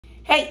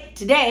Hey,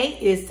 today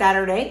is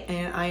Saturday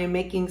and I am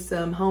making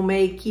some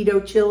homemade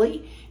keto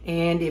chili.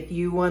 And if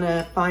you want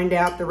to find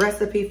out the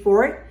recipe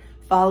for it,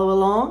 follow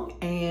along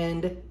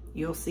and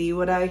you'll see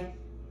how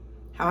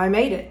I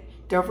made it.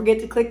 Don't forget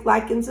to click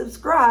like and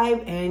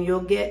subscribe and you'll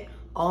get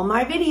all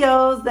my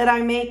videos that I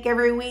make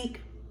every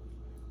week.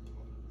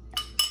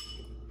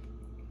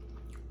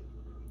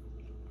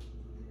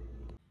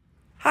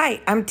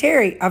 Hi, I'm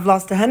Terry. I've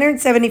lost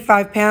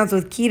 175 pounds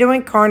with keto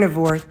and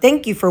carnivore.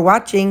 Thank you for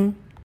watching.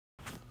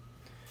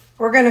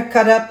 We're going to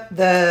cut up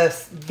the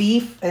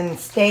beef and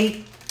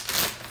steak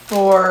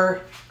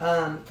for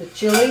the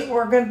chili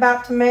we're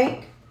about to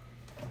make.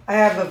 I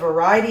have a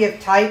variety of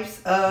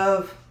types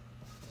of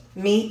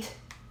meat.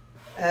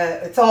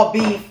 It's all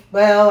beef.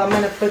 Well, I'm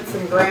going to put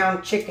some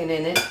ground chicken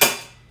in it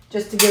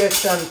just to give it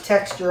some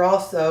texture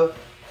also.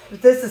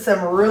 But this is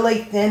some really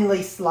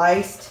thinly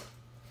sliced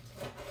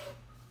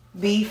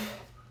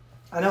beef.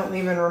 I don't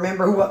even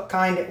remember what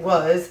kind it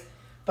was,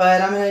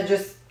 but I'm going to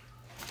just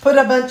put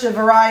a bunch of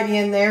variety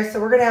in there. So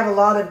we're going to have a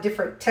lot of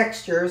different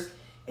textures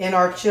in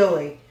our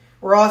chili.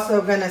 We're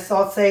also going to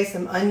saute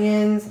some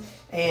onions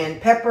and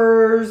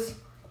peppers.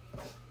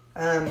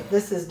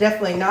 This is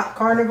definitely not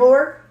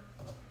carnivore,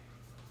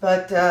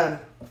 but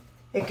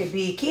it could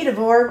be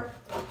ketovore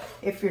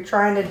if you're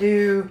trying to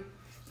do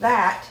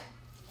that.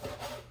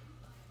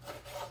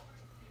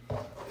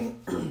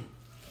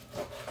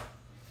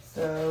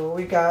 So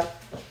we got,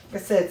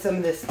 like I said, some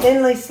of this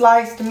thinly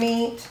sliced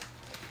meat.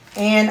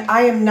 And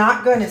I am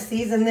not going to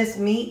season this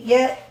meat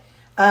yet.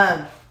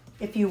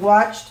 If you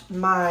watched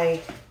my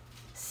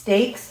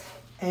steaks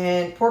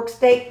and pork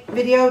steak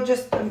video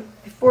just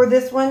before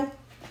this one,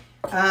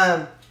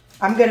 I'm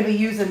going to be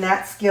using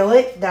that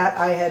skillet that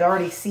I had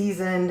already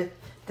seasoned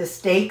the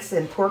steaks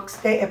and pork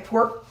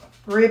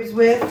ribs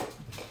with.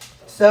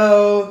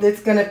 So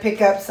it's going to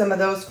pick up some of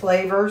those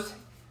flavors.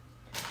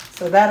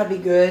 So that'll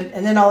be good.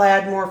 And then I'll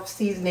add more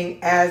seasoning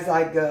as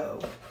I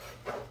go.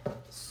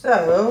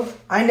 So,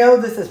 I know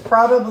this is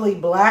probably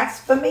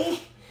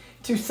blasphemy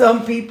to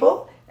some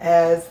people,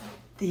 as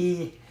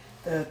the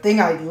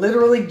thing I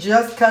literally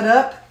just cut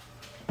up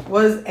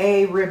was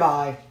a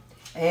ribeye.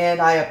 And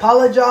I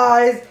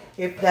apologize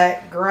if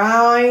that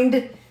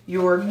grind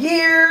your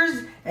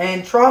gears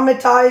and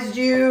traumatized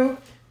you,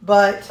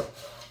 but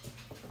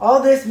all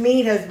this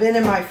meat has been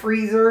in my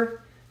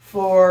freezer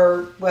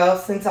for, well,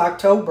 since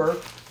October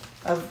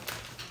of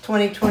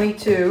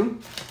 2022.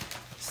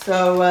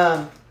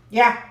 So,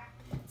 yeah.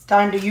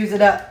 Time to use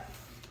it up.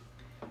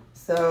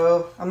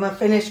 So I'm going to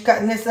finish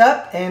cutting this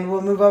up and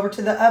we'll move over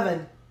to the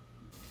oven.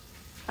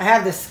 I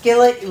have the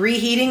skillet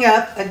reheating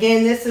up.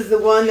 Again, this is the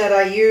one that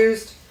I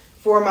used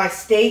for my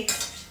steak.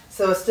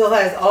 So it still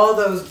has all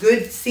those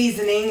good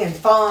seasoning and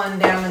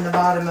fond down in the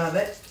bottom of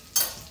it.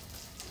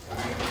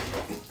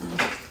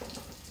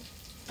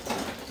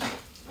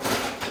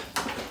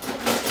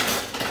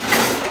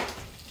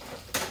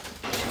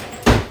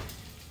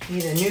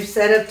 Need a new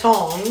set of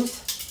tongs.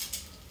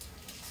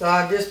 So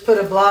I've just put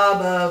a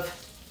blob of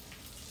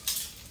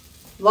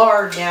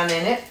lard down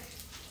in it.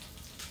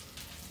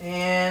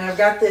 And I've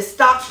got this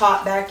stock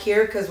pot back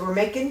here because we're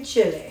making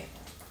chili.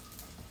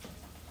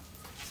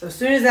 So as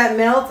soon as that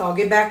melts, I'll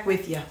get back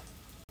with you.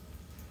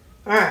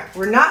 Alright,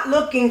 we're not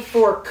looking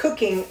for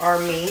cooking our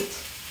meat.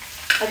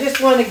 I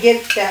just want to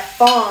get that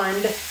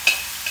fond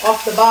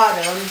off the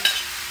bottom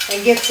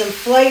and get some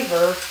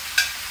flavor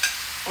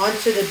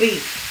onto the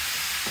beef.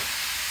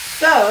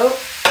 So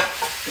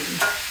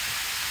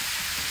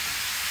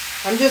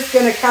I'm just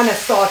going to kind of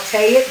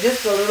saute it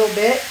just a little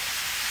bit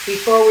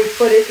before we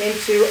put it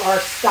into our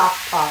stock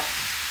pot.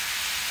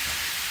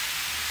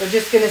 We're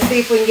just going to see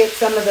if we can get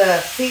some of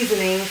the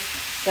seasoning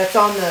that's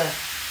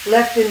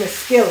left in the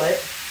skillet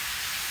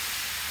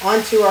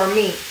onto our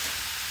meat.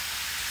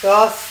 So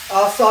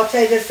I'll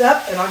saute this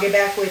up and I'll get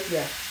back with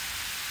you.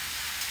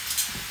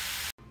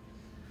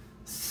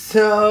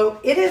 So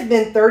it has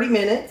been 30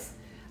 minutes.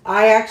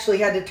 I actually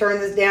had to turn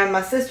this down.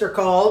 My sister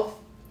called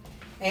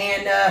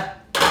and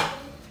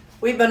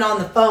we've been on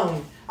the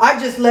phone. I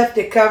just left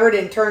it covered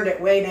and turned it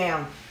way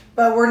down.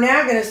 But we're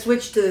now going to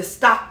switch to the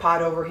stock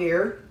pot over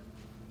here.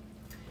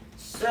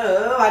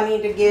 So I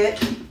need to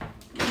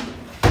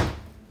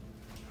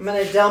I'm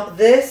going to dump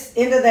this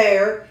into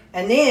there.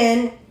 And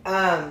then,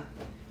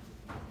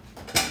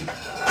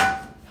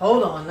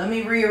 hold on, let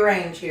me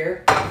rearrange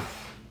here.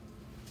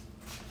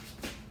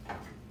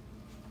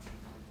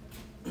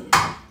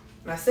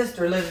 My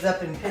sister lives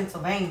up in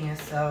Pennsylvania,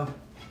 so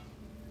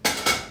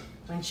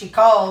when she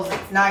calls,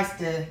 it's nice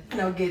to,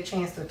 get a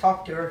chance to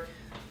talk to her.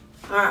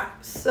 All right,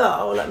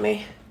 so let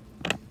me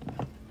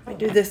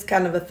do this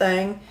kind of a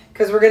thing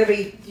because we're going to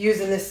be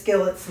using this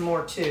skillet some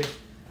more too.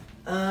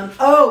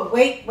 Oh,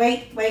 wait.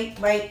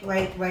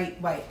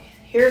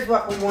 Here's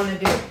what we want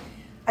to do.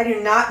 I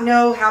do not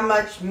know how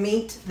much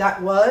meat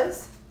that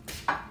was.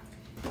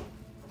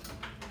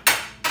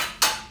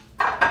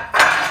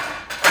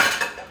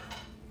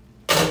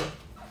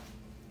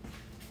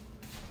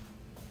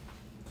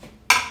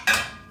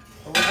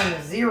 We're going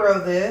to zero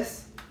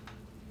this.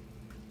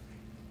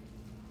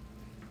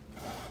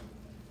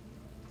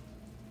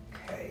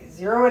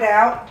 zero it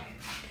out.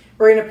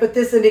 We're going to put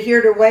this into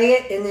here to weigh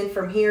it, and then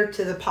from here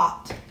to the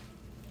pot.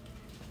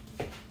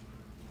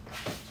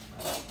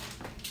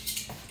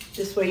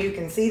 This way you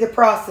can see the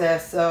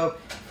process. So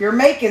if you're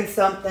making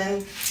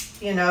something,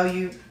 you know,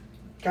 you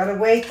got to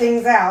weigh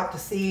things out to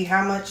see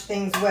how much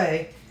things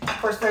weigh.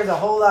 Of course, there's a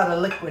whole lot of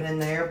liquid in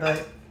there,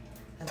 but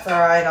that's all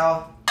right.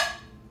 I'll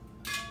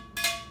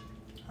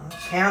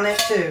count it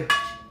too.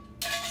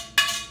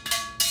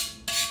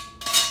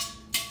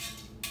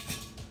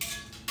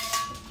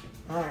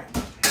 All right.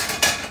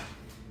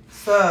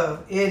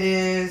 So it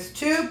is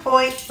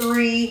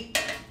 2.3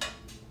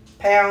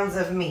 pounds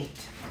of meat.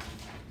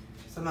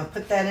 So I'm going to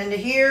put that into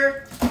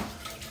here.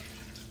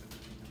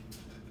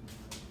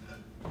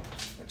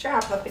 Watch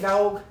out, puppy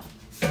dog.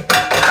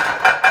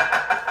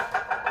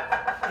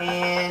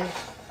 And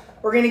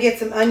we're going to get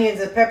some onions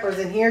and peppers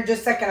in here.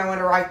 Just a second, I want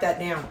to write that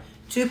down.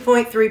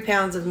 2.3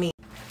 pounds of meat.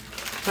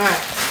 All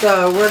right,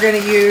 so we're going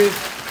to use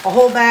a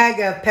whole bag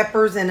of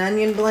peppers and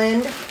onion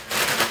blend.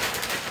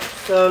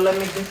 So let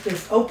me get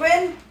this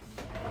open.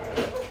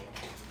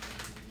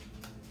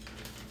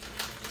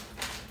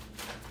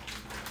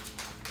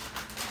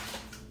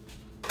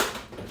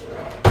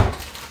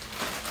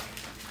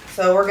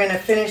 So we're going to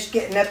finish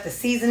getting up the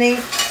seasoning,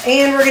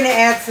 and we're going to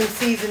add some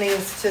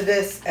seasonings to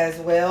this as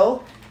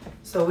well,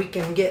 so we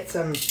can get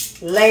some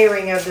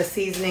layering of the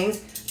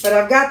seasonings. But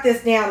I've got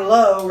this down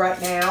low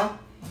right now,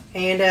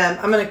 and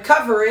I'm going to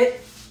cover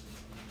it.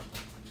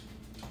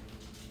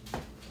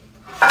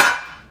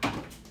 I'm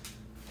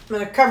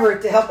going to cover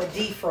it to help it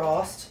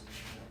defrost.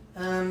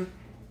 I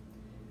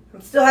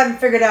still haven't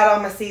figured out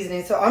all my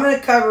seasonings, so I'm going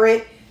to cover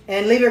it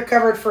and leave it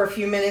covered for a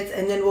few minutes,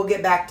 and then we'll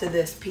get back to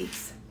this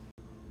piece.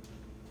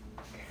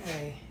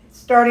 Okay, it's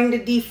starting to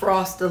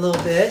defrost a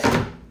little bit.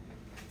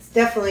 It's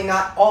definitely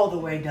not all the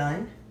way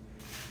done,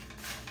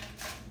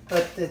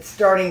 but it's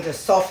starting to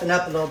soften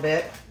up a little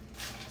bit.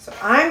 So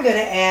I'm going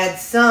to add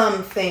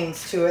some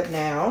things to it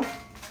now.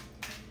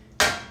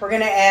 We're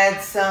going to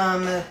add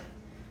some,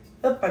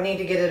 I need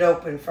to get it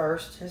open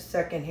first. Just a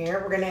second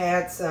here. We're going to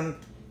add some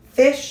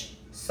fish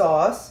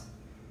sauce.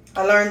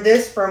 I learned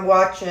this from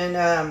watching,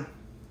 I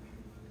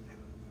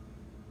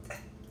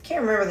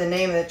can't remember the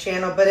name of the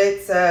channel, but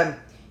it's,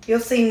 you'll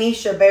see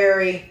Nisha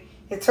Berry.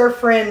 It's her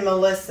friend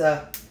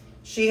Melissa.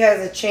 She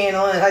has a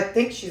channel, and I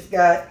think she's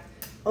got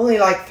only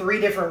like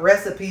 3 different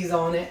recipes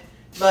on it.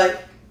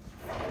 But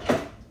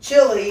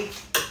chili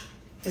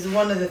is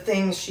one of the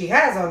things she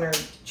has on her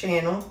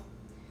channel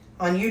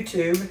on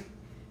YouTube.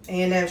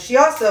 And she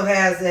also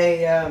has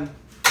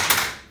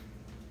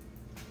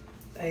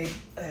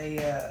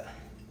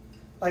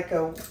like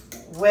a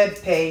web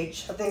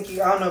page. I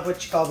don't know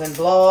what you call them,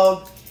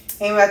 blog.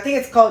 Anyway, I think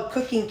it's called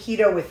Cooking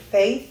Keto with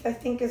Faith, I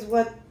think is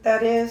what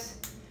that is.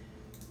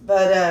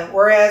 But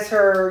whereas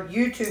her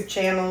YouTube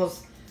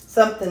channel's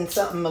something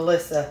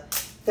Melissa.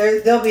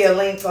 There'll be a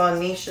link on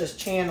Nisha's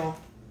channel.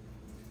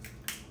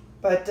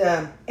 But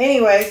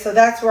anyway, so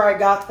that's where I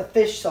got the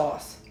fish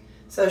sauce.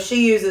 So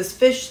she uses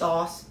fish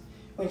sauce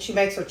when she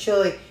makes her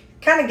chili.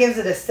 Kind of gives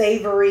it a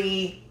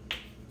savory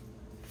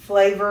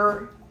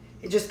flavor.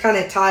 It just kind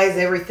of ties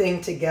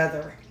everything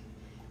together.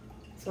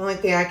 It's the only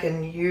thing I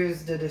can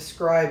use to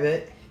describe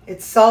it.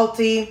 It's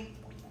salty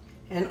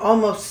and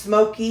almost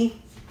smoky.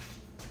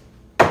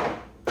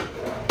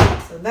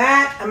 So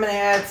that, I'm going to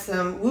add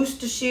some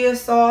Worcestershire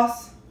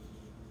sauce.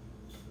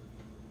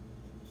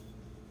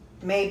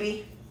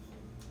 Maybe.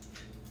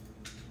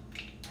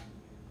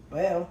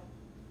 Well.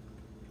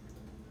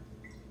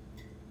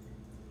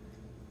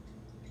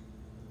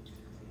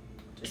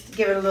 Just to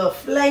give it a little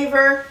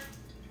flavor.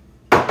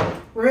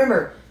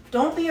 Remember,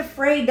 don't be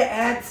afraid to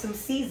add some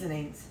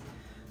seasonings.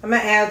 I'm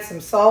going to add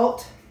some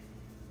salt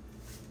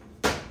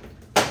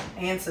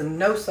and some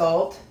no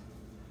salt.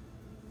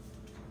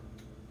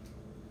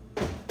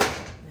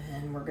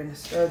 And we're going to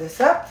stir this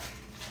up.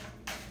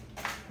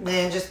 And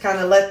then just kind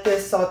of let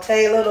this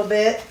saute a little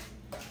bit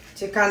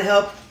to kind of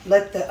help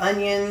let the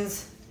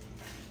onions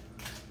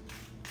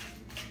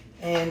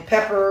and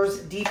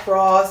peppers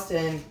defrost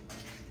and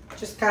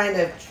just kind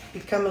of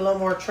become a little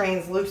more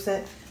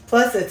translucent.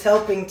 Plus it's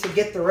helping to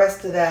get the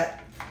rest of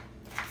that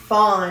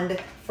fond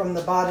from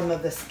the bottom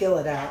of the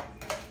skillet out.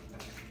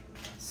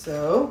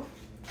 So,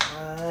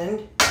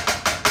 and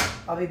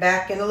I'll be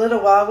back in a little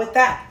while with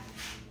that.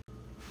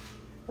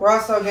 We're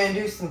also going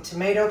to do some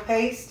tomato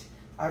paste.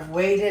 I've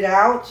weighed it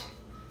out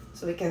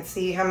so we can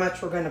see how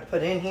much we're going to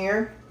put in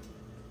here.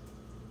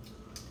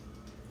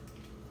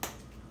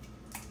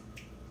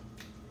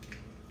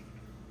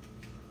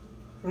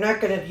 I'm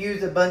not going to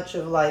use a bunch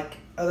of like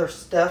other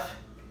stuff.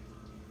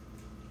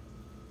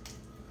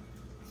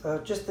 So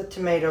just the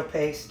tomato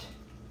paste.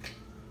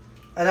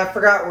 And I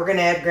forgot we're going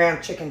to add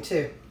ground chicken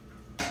too.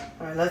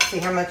 All right, let's see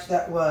how much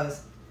that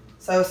was.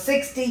 So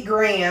 60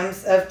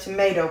 grams of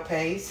tomato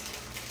paste.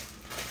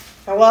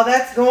 And while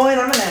that's going,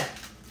 I'm going to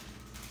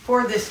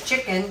pour this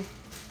chicken.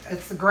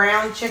 It's the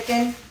ground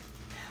chicken.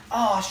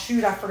 Oh,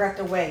 shoot, I forgot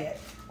to weigh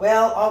it.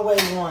 Well, I'll weigh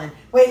one.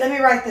 Wait, let me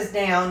write this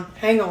down.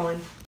 Hang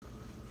on.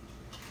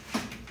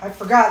 I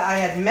forgot I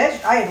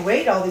had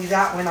weighed all these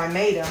out when I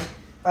made them,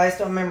 but I just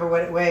don't remember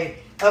what it weighed.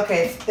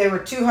 Okay, they were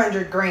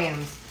 200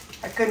 grams.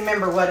 I couldn't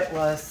remember what it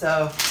was,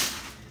 so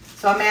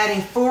I'm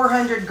adding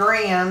 400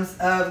 grams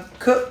of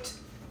cooked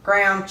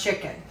ground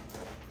chicken.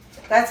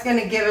 That's going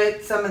to give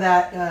it some of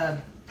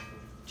that,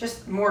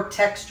 just more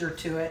texture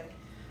to it.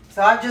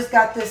 So I've just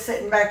got this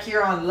sitting back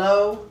here on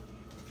low,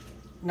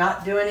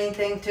 not doing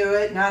anything to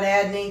it, not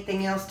adding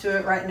anything else to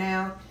it right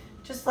now.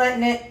 Just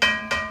letting it,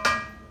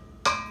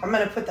 I'm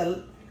going to put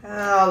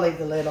I'll leave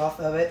the lid off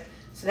of it.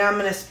 So now I'm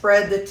going to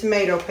spread the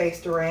tomato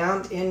paste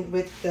around in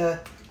with the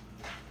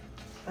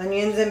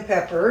onions and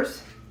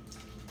peppers.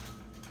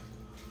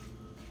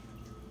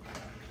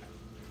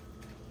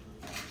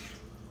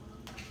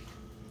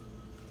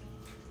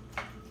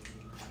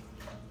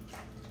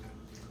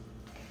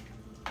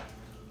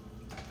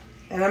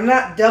 And I'm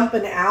not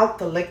dumping out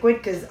the liquid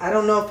because I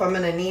don't know if I'm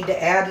going to need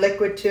to add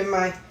liquid to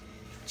my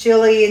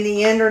chili in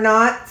the end or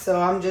not. So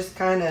I'm just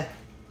kind of,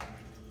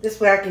 this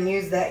way I can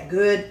use that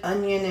good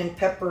onion and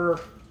pepper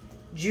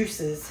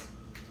juices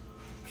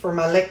for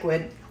my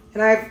liquid.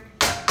 And I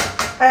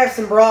have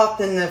some broth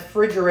in the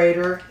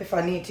refrigerator. If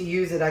I need to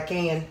use it, I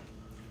can.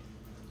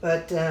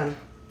 But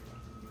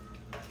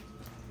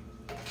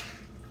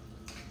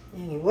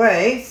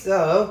anyway,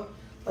 so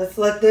let's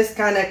let this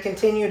kind of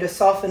continue to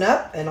soften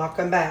up and I'll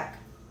come back.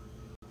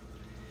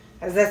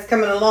 As that's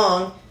coming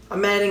along,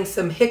 I'm adding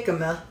some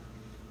jicama.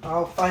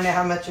 I'll find out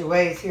how much it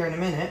weighs here in a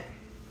minute.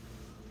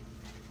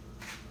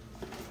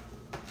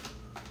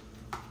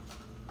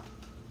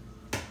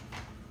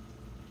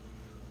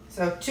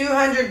 So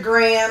 200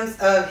 grams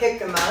of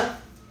jicama.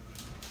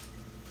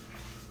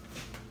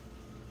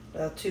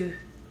 About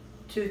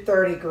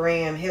 230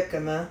 gram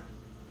jicama.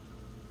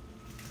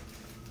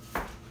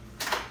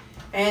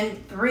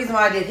 And the reason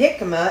why I did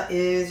jicama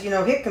is, you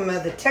know,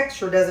 jicama, the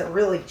texture doesn't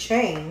really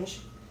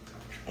change.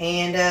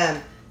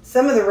 And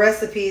some of the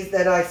recipes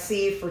that I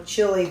see for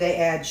chili, they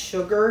add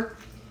sugar.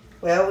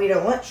 Well, we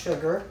don't want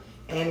sugar.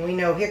 And we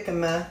know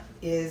jicama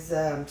is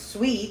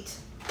sweet.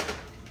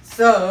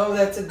 So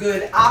that's a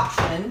good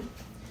option.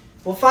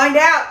 We'll find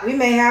out. We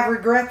may have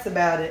regrets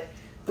about it.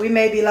 We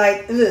may be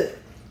like, ugh,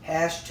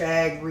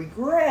 hashtag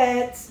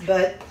regrets,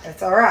 but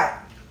that's all right.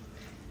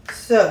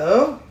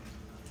 So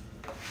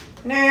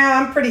now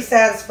I'm pretty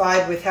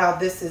satisfied with how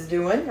this is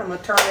doing. I'm going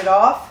to turn it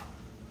off.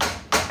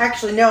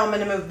 Actually, no, I'm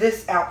going to move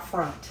this out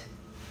front.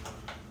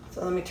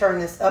 So let me turn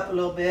this up a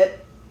little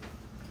bit.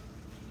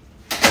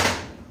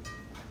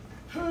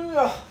 Okay.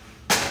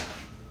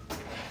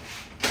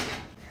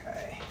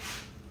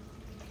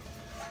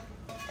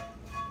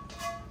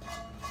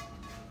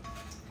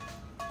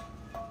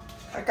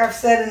 Like I've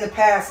said in the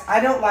past,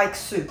 I don't like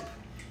soup.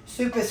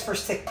 Soup is for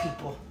sick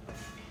people.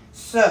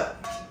 So,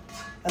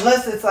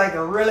 unless it's like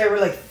a really,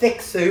 really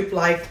thick soup,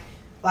 like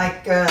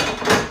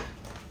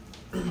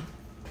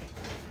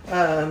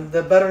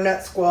the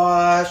butternut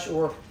squash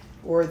or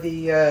the,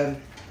 you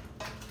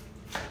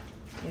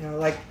know,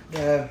 like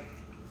the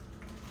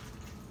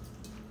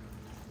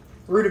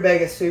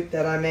rutabaga soup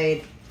that I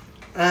made.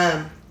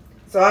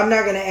 So I'm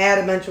not going to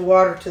add a bunch of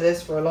water to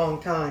this for a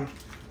long time.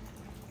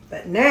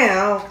 But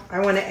now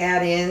I want to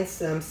add in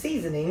some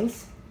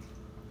seasonings.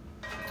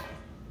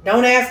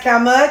 Don't ask how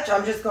much.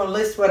 I'm just going to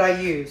list what I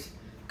use.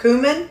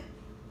 Cumin.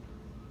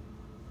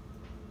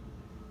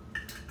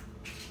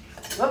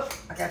 Whoop,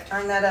 I got to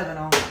turn that oven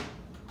on.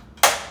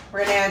 We're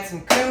going to add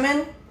some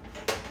cumin.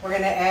 We're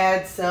going to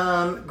add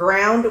some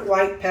ground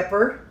white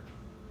pepper.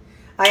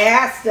 I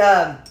asked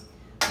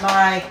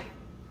my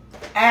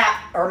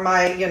app, or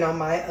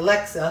my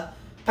Alexa,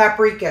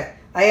 Paprika.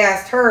 I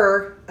asked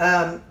her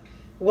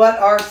what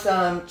are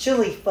some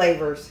chili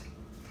flavors,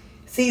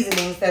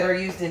 seasonings that are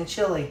used in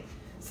chili.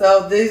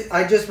 So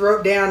I just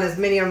wrote down as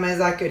many of them as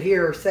I could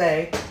hear her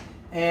say.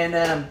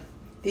 And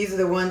these are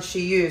the ones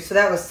she used. So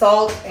that was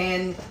salt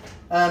and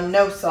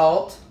no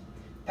salt.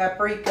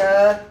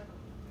 Paprika.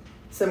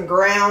 Some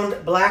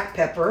ground black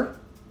pepper.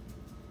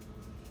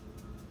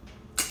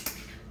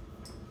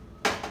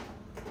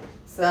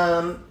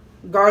 Some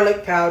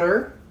garlic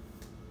powder.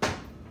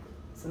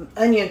 Some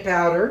onion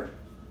powder.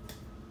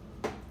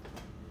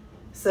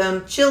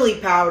 Some chili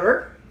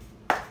powder.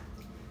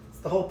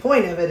 The whole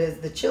point of it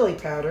is the chili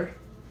powder.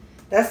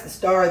 That's the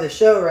star of the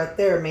show right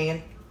there,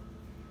 man.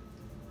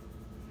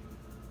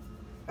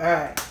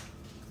 Alright.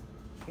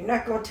 You're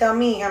not going to tell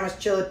me how much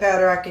chili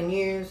powder I can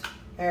use.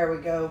 There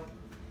we go.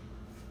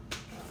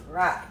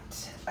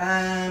 Alright.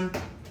 Then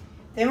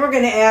we're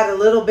going to add a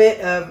little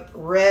bit of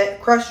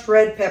crushed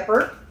red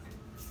pepper.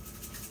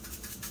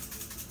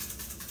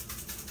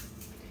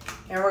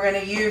 And we're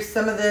going to use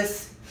some of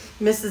this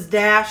Mrs.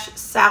 Dash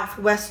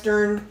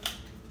Southwestern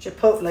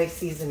chipotle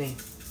seasoning.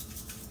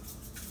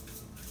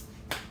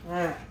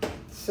 Alright,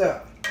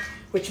 so,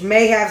 which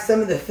may have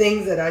some of the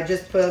things that I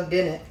just plugged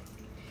in it.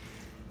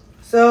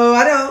 So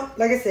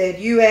like I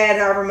said, you add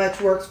however much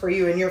works for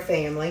you and your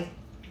family.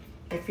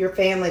 If your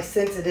family's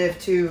sensitive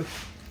to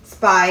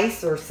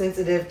spice or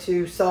sensitive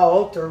to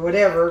salt or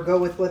whatever, go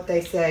with what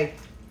they say.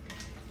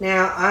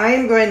 Now, I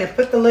am going to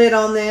put the lid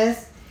on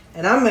this.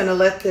 And I'm going to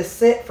let this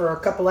sit for a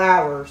couple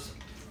hours.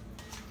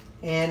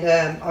 And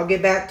I'll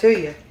get back to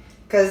you.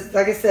 Because,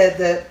 like I said,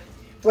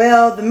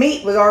 the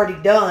meat was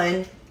already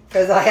done.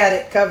 Because I had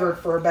it covered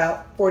for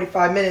about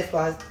 45 minutes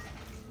while I was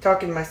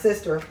talking to my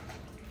sister.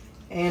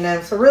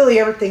 And so really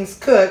everything's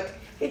cooked.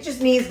 It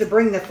just needs to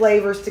bring the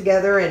flavors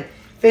together and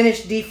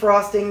finish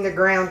defrosting the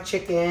ground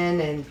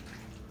chicken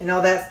and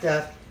all that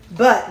stuff.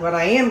 But what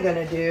I am going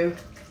to do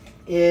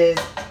is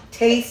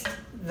taste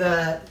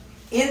the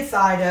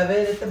inside of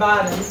it at the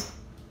bottom.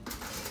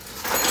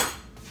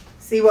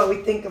 See what we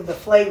think of the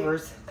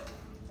flavors.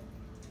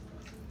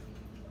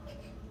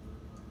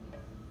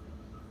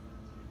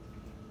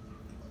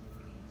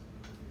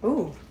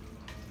 Ooh.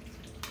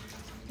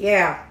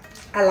 Yeah,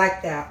 I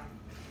like that.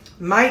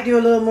 Might do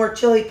a little more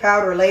chili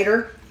powder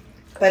later,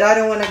 but I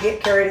don't want to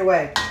get carried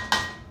away.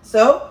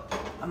 So,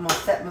 I'm going to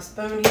set my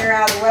spoon here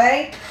out of the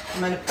way. I'm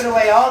going to put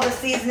away all the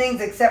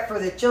seasonings except for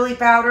the chili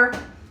powder.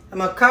 I'm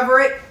going to cover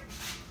it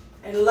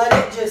and let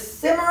it just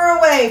simmer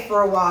away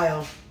for a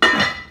while.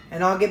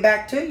 And I'll get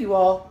back to you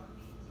all.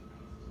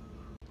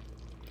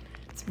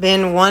 It's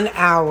been 1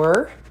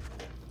 hour.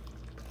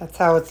 That's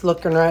how it's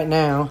looking right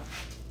now.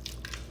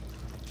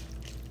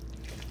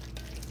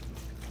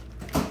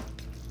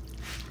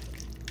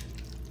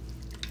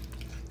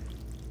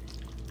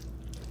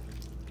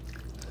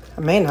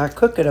 I may not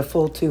cook it a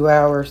full 2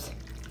 hours.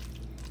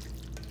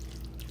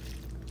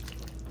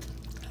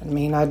 I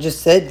mean, I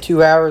just said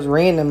 2 hours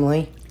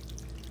randomly.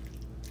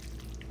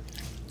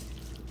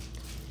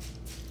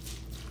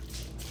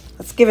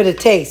 Let's give it a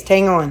taste.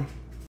 Hang on.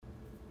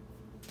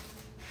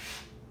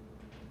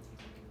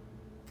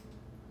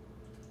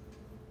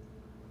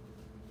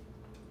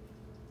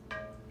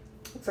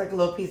 Looks like a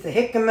little piece of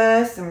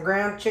jicama, some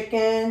ground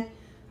chicken.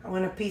 I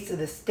want a piece of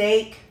the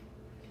steak.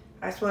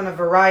 I just want a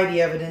variety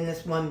of it in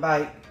this one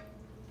bite.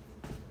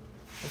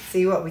 Let's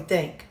see what we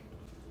think.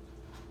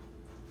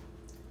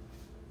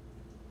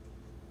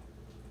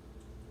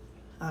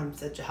 I'm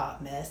such a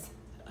hot mess.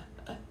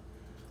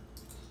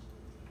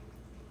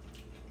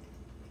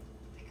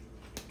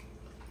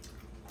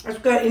 That's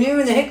good. And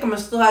even the jicama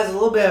still has a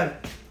little bit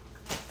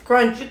of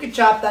crunch. You could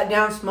chop that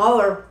down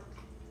smaller.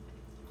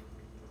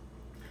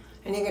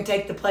 And you can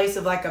take the place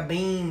of like a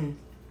bean.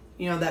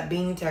 You know, that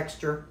bean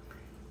texture.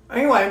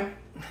 Anyway,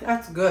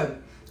 that's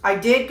good. I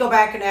did go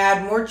back and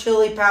add more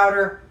chili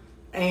powder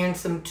and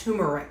some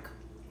turmeric.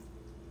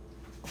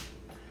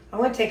 I'm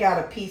going to take out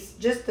a piece,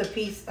 just a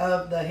piece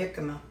of the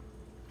jicama.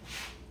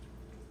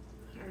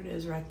 There it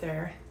is right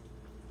there.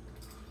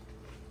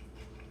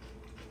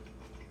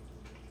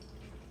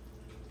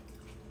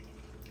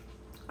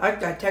 I like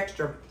that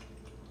texture.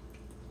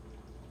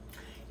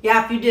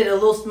 Yeah, if you did it a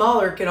little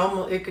smaller,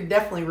 it could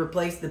definitely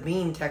replace the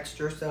bean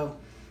texture. So,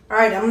 all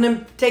right, I'm going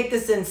to take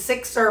this in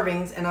 6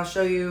 servings, and I'll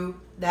show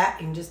you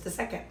that in just a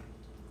second.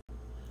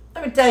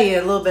 Let me tell you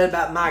a little bit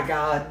about my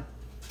God.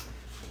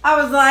 I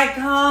was like,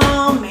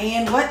 oh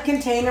man, what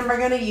container am I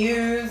going to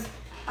use?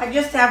 I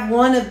just have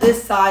one of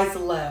this size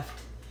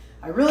left.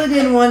 I really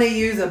didn't want to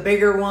use a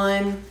bigger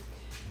one.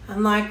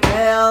 I'm like,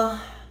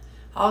 well,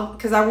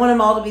 because I want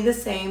them all to be the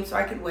same so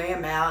I could weigh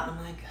them out. And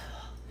I'm like,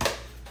 oh.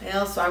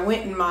 Well, so I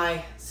went in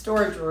my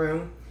storage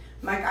room.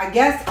 I'm like, I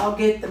guess I'll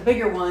get the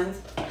bigger ones,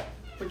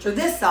 which are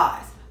this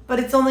size. But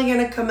it's only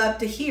going to come up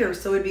to here,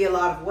 so it'd be a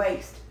lot of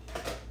waste.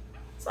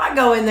 So I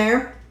go in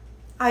there.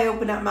 I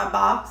open up my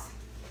box.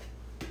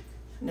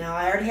 Now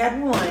I already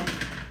had one.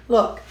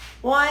 Look,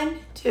 1,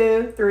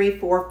 2, 3,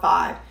 4,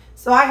 5.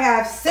 So I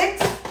have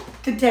 6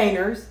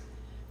 containers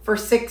for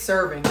 6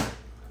 servings.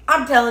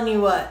 I'm telling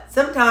you what,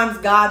 sometimes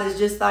God is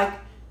just like,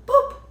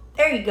 boop,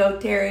 there you go,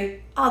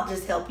 Terry. I'll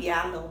just help you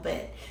out a little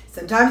bit.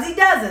 Sometimes he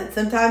doesn't.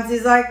 Sometimes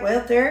he's like,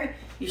 well, Terry,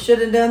 you should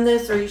have done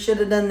this or you should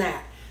have done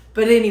that.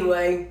 But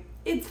anyway,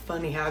 it's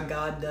funny how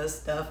God does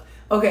stuff.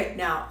 Okay,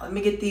 now let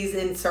me get these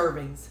in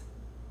servings.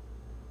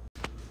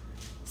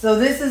 So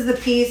this is the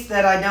piece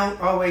that I don't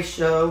always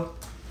show.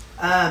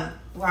 I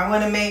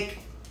want to make,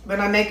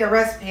 when I make a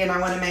recipe and I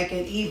want to make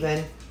it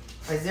even,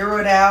 I zero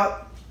it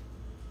out,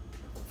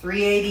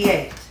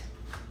 388,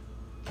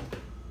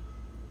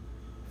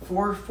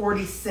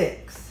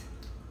 446,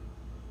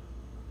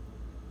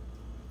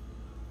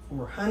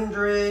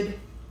 400,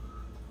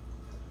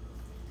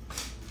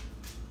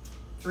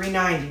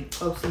 390,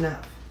 close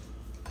enough,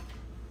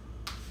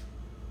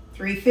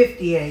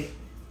 358,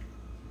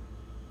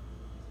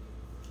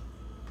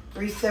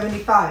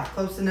 375,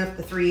 close enough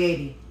to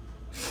 380,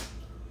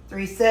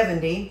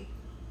 370,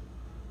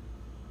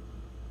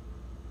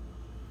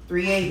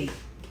 380,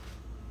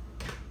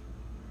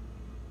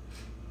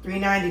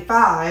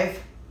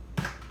 395,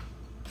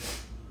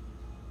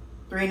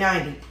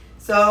 390.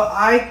 So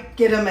I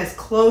get them as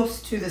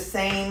close to the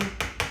same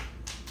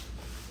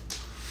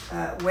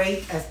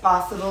weight as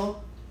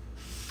possible.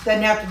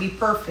 Doesn't have to be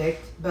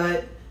perfect,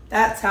 but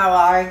that's how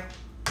I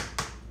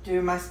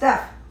do my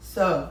stuff.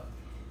 So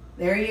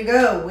there you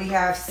go. We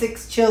have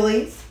 6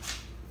 chilies,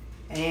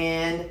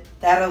 and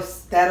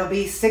that'll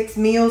be 6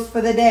 meals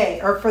for the day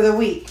or for the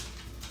week.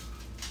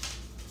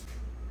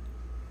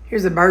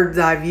 Here's a bird's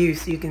eye view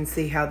so you can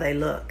see how they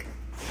look.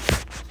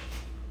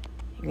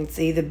 You can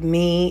see the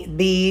meat,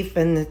 beef,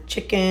 and the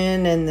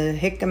chicken, and the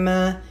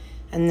jicama,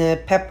 and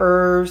the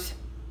peppers.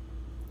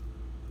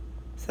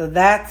 So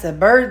that's a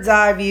bird's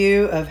eye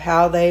view of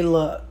how they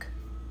look.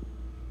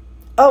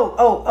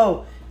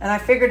 Oh, and I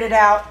figured it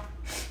out.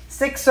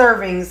 6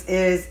 servings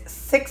is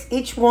 6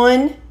 each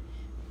one.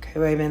 Okay,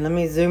 wait a minute. Let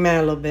me zoom out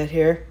a little bit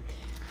here.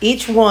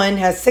 Each one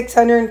has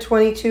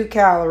 622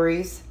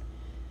 calories,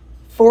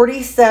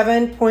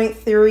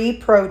 47.3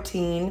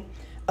 protein,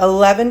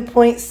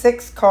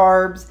 11.6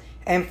 carbs,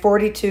 and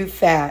 42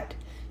 fat.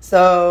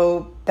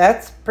 So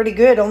that's pretty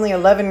good. Only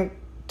 11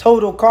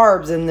 total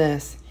carbs in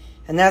this.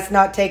 And that's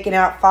not taking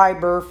out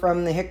fiber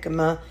from the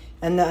jicama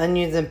and the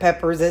onions and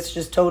peppers. It's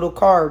just total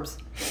carbs.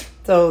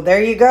 So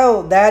there you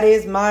go. That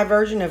is my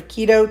version of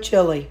keto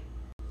chili.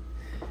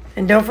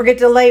 And don't forget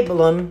to label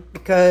them,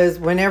 because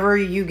whenever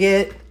you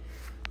get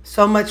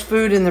so much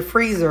food in the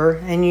freezer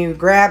and you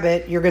grab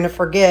it, you're going to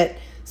forget.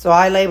 So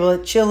I label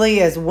it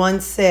chili as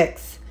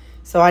 1/6.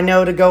 So I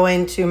know to go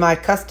into my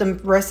custom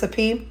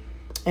recipe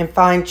and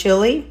find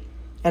chili,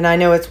 and I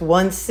know it's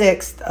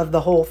 1/6 of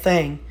the whole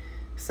thing.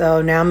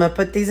 So now I'm going to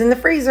put these in the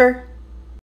freezer.